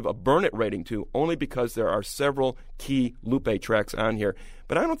going to give a burn it rating to, only because there are several key Lupe tracks on here.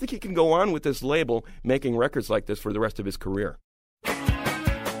 But I don't think he can go on with this label making records like this for the rest of his career.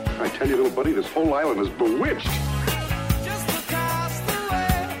 I tell you, little buddy, this whole island is bewitched.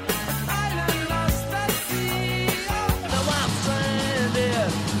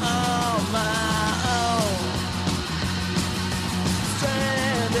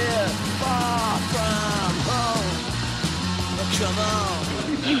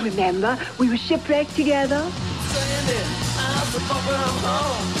 You remember, we were shipwrecked together.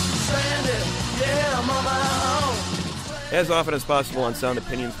 As often as possible on Sound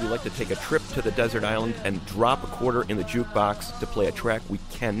Opinions, we like to take a trip to the desert island and drop a quarter in the jukebox to play a track we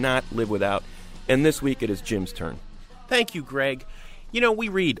cannot live without. And this week it is Jim's turn. Thank you, Greg. You know, we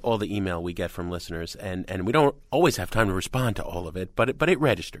read all the email we get from listeners, and we don't always have time to respond to all of it, but it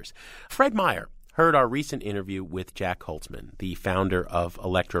registers. Fred Meyer heard our recent interview with Jack Holtzman, the founder of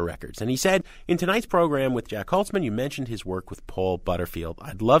Elektra Records. And he said, in tonight's program with Jack Holtzman, you mentioned his work with Paul Butterfield.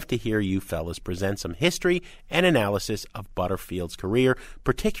 I'd love to hear you fellas present some history and analysis of Butterfield's career,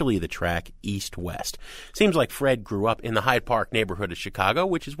 particularly the track East West. Seems like Fred grew up in the Hyde Park neighborhood of Chicago,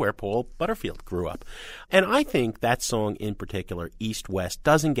 which is where Paul Butterfield grew up. And I think that song in particular, East West,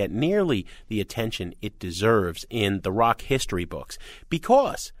 doesn't get nearly the attention it deserves in the rock history books,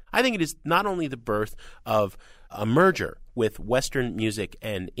 because I think it is not only the birth of a merger with Western music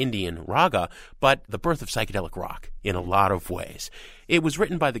and Indian raga, but the birth of psychedelic rock in a lot of ways. It was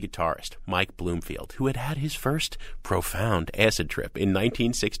written by the guitarist Mike Bloomfield, who had had his first profound acid trip in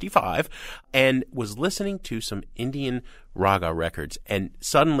 1965 and was listening to some Indian raga records, and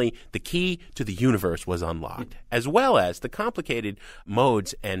suddenly the key to the universe was unlocked, as well as the complicated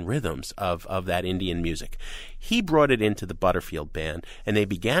modes and rhythms of that Indian music. He brought it into the Butterfield band, and they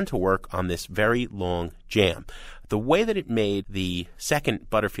began to work on this very long jam. The way that it made the second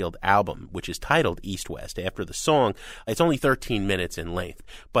Butterfield album, which is titled East West, after the song, it's only 13 minutes in length,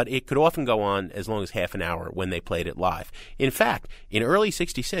 but it could often go on as long as half an hour when they played it live. In fact, in early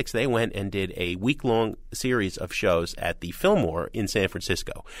 66, they went and did a week-long series of shows at the Fillmore in San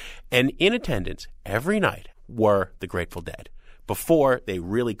Francisco. And in attendance every night were the Grateful Dead, before they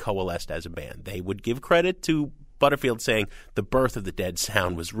really coalesced as a band. They would give credit to Butterfield saying the birth of the Dead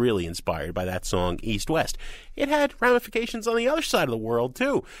sound was really inspired by that song East West. It had ramifications on the other side of the world,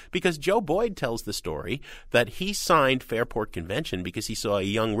 too, because Joe Boyd tells the story that he signed Fairport Convention because he saw a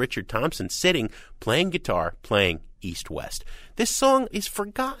young Richard Thompson sitting, playing guitar, playing East West. This song is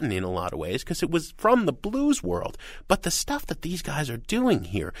forgotten in a lot of ways because it was from the blues world, but the stuff that these guys are doing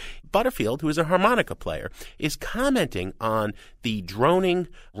here, Butterfield, who is a harmonica player, is commenting on the droning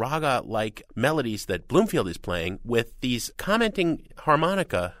raga-like melodies that Bloomfield is playing with these commenting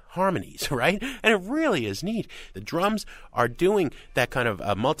harmonica harmonies, right? And it really is neat. The drums are doing that kind of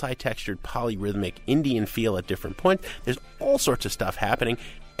a multi-textured, polyrhythmic Indian feel at different points. There's all sorts of stuff happening.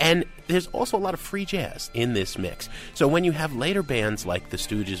 And there's also a lot of free jazz in this mix. So when you have later bands like the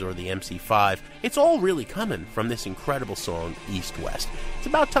Stooges or the MC5, it's all really coming from this incredible song, East West. It's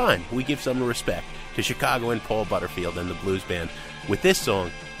about time we give some respect to Chicago and Paul Butterfield and the blues band with this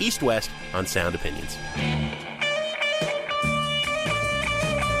song, East West, on Sound Opinions.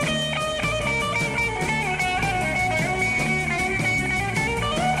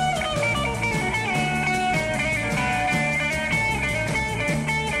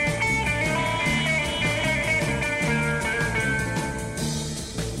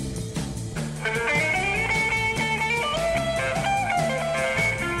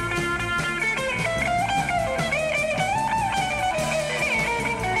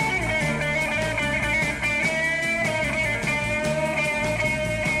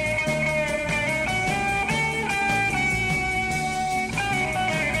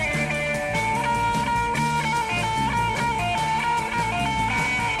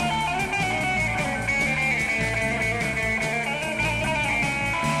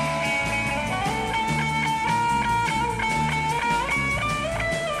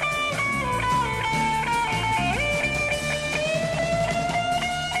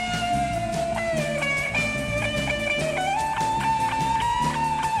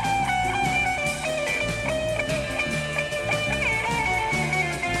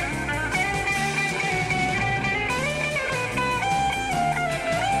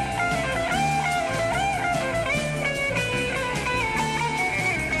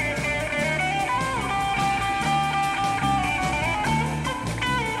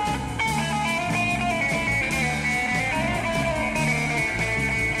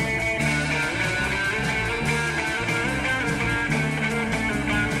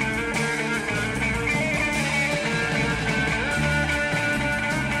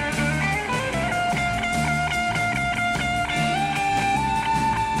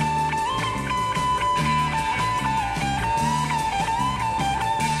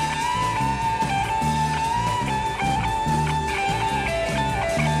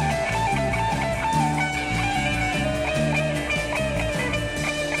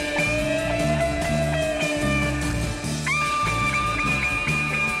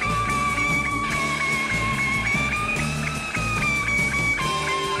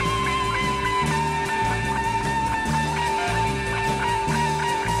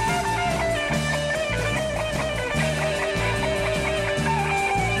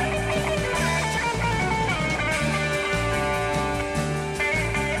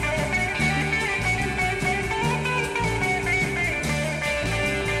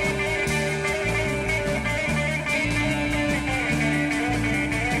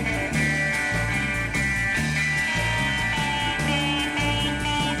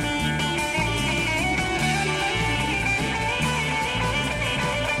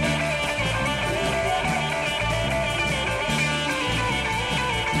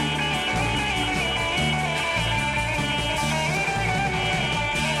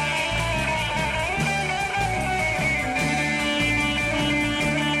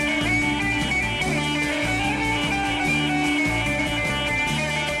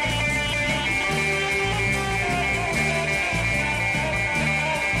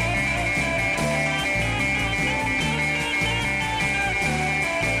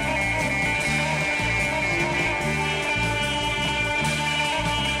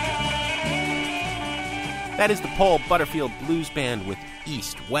 That is the Paul Butterfield Blues Band with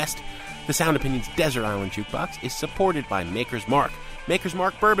East West. The Sound Opinions Desert Island Jukebox is supported by Maker's Mark. Maker's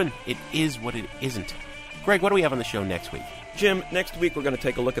Mark Bourbon, it is what it isn't. Greg, what do we have on the show next week? Jim, next week we're going to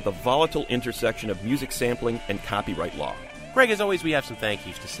take a look at the volatile intersection of music sampling and copyright law. Greg, as always, we have some thank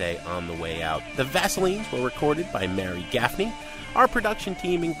yous to say on the way out. The Vaselines were recorded by Mary Gaffney. Our production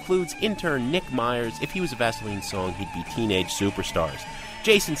team includes intern Nick Myers. If he was a Vaseline song, he'd be Teenage Superstars.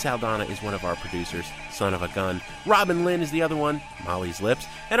 Jason Saldana is one of our producers, son of a gun. Robin Lynn is the other one, Molly's Lips.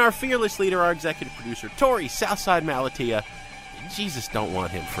 And our fearless leader, our executive producer, Tori Southside Malatia. Jesus don't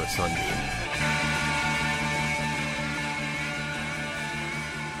want him for a sunbeam.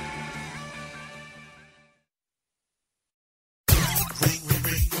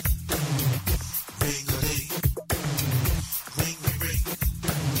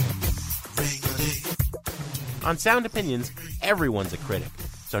 On Sound Opinions, everyone's a critic.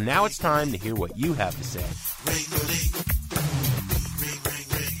 So now it's time to hear what you have to say.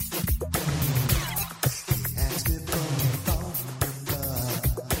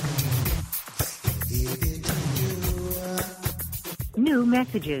 New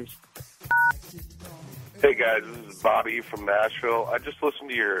messages. Hey guys, this is Bobby from Nashville. I just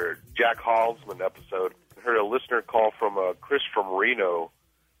listened to your Jack Halsman episode and heard a listener call from Chris from Reno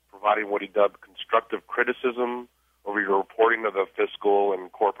providing what he dubbed constructive criticism over your reporting of the fiscal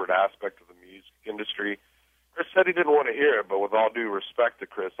and corporate aspect of the music industry. Chris said he didn't want to hear it, but with all due respect to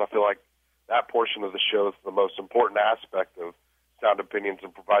Chris, I feel like that portion of the show is the most important aspect of Sound Opinions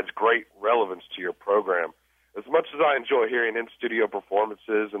and provides great relevance to your program. As much as I enjoy hearing in-studio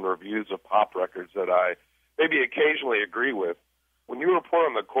performances and reviews of pop records that I maybe occasionally agree with, when you report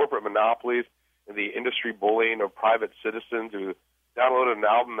on the corporate monopolies and the industry bullying of private citizens who downloaded an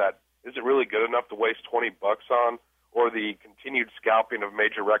album that isn't really good enough to waste $20 on, or the continued scalping of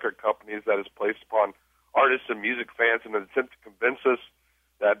major record companies that is placed upon artists and music fans in an attempt to convince us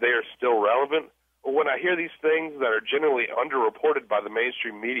that they are still relevant, or when I hear these things that are generally underreported by the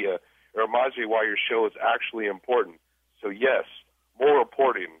mainstream media, it reminds me why your show is actually important. So yes, more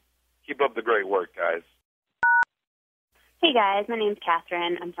reporting. Keep up the great work, guys. Hey guys, my name's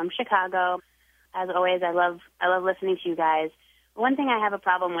Catherine. I'm from Chicago. As always, I love listening to you guys. One thing I have a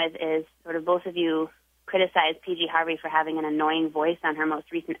problem with is sort of both of you criticize P.G. Harvey for having an annoying voice on her most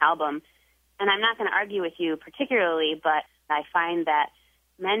recent album. And I'm not going to argue with you particularly, but I find that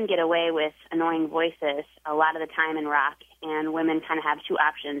men get away with annoying voices a lot of the time in rock, and women kind of have two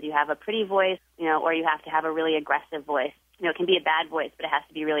options. You have a pretty voice, or you have to have a really aggressive voice. It can be a bad voice, but it has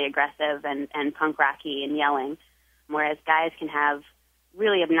to be really aggressive and punk rocky and yelling, whereas guys can have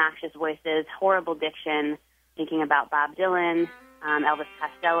really obnoxious voices, horrible diction. Thinking about Bob Dylan, Elvis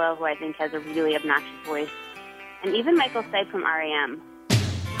Costello, who I think has a really obnoxious voice, and even Michael Stipe from R.E.M.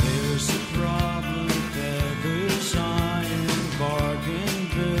 There's a problem, feathers iron, bargain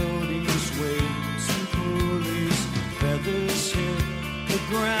buildings, weights and pulleys, feathers hit the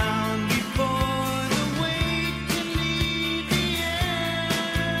ground before the weight can leave the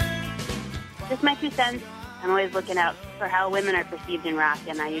air. Just my 2 cents. I'm always looking out for how women are perceived in rock,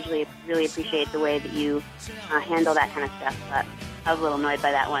 and I usually really appreciate the way that you handle that kind of stuff, but I was a little annoyed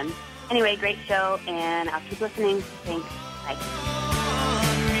by that one. Anyway, great show, and I'll keep listening. Thanks. Bye.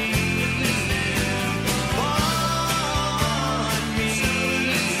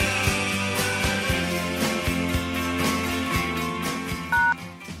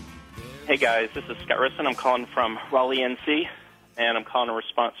 Hey guys, this is Scott Risson. I'm calling from Raleigh, NC, and I'm calling in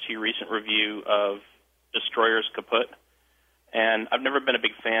response to your recent review of Destroyer's Kaput. And I've never been a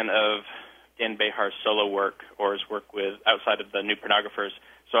big fan of Dan Behar's solo work or his work with outside of the New Pornographers,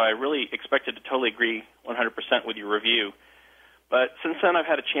 so I really expected to totally agree 100% with your review. But since then, I've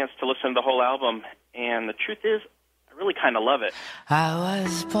had a chance to listen to the whole album, and the truth is, I really kind of love it. I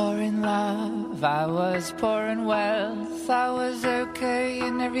was poor in love, I was poor in wealth, I was okay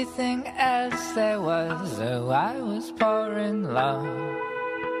in everything else there was. Oh, I was poor in love.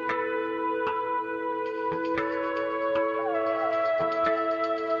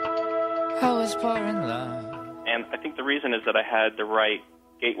 I was poor in love. And I think the reason is that I had the right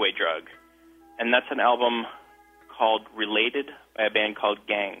gateway drug. And that's an album called Related by a band called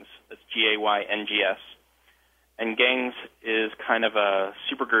Gangs. That's G-A-Y-N-G-S. And Gangs is kind of a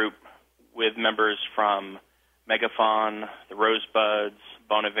supergroup with members from Megafaun, the Rosebuds,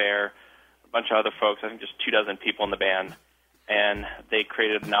 Bon Iver, a bunch of other folks. I think just 24 people in the band. And they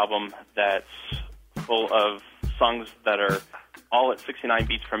created an album that's full of songs that are all at 69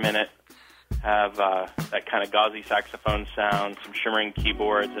 beats per minute, have that kind of gauzy saxophone sound, some shimmering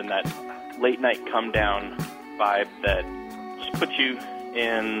keyboards, and that late-night come-down vibe that just puts you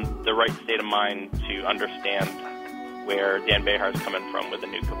in the right state of mind to understand where Dan Behar's coming from with the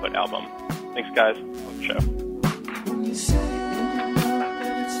new Kaput album. Thanks, guys. Love the show. When you say in your love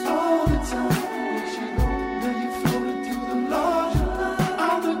that it's all the time, makes you know that you're floating through the large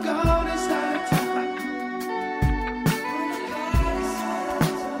of the goddess at a time.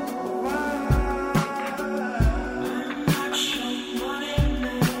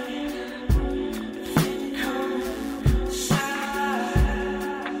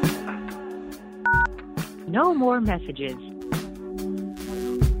 No more messages.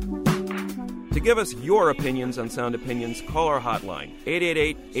 To give us your opinions on Sound Opinions, call our hotline,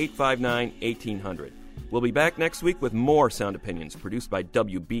 888-859-1800. We'll be back next week with more Sound Opinions, produced by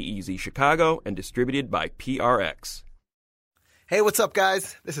WBEZ Chicago and distributed by PRX. Hey, what's up,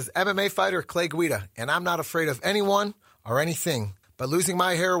 guys? This is MMA fighter Clay Guida, and I'm not afraid of anyone or anything. But losing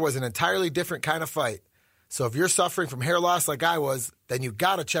my hair was an entirely different kind of fight. So if you're suffering from hair loss like I was, then you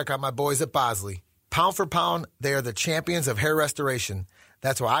gotta check out my boys at Bosley. Pound for pound, they are the champions of hair restoration.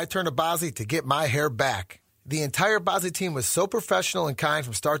 That's why I turned to Bosley to get my hair back. The entire Bosley team was so professional and kind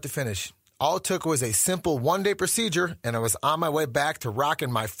from start to finish. All it took was a simple one-day procedure, and I was on my way back to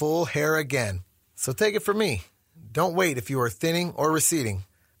rocking my full hair again. So take it from me. Don't wait if you are thinning or receding.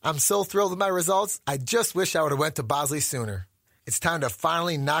 I'm so thrilled with my results, I just wish I would have went to Bosley sooner. It's time to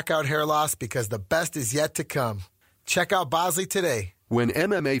finally knock out hair loss because the best is yet to come. Check out Bosley today. When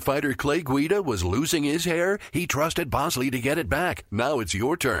MMA fighter Clay Guida was losing his hair, he trusted Bosley to get it back. Now it's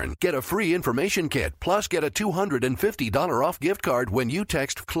your turn. Get a free information kit, plus get a $250 off gift card when you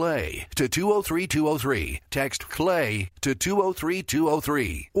text CLAY to 203-203. Text CLAY to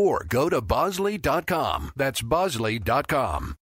 203-203. Or go to Bosley.com. That's Bosley.com.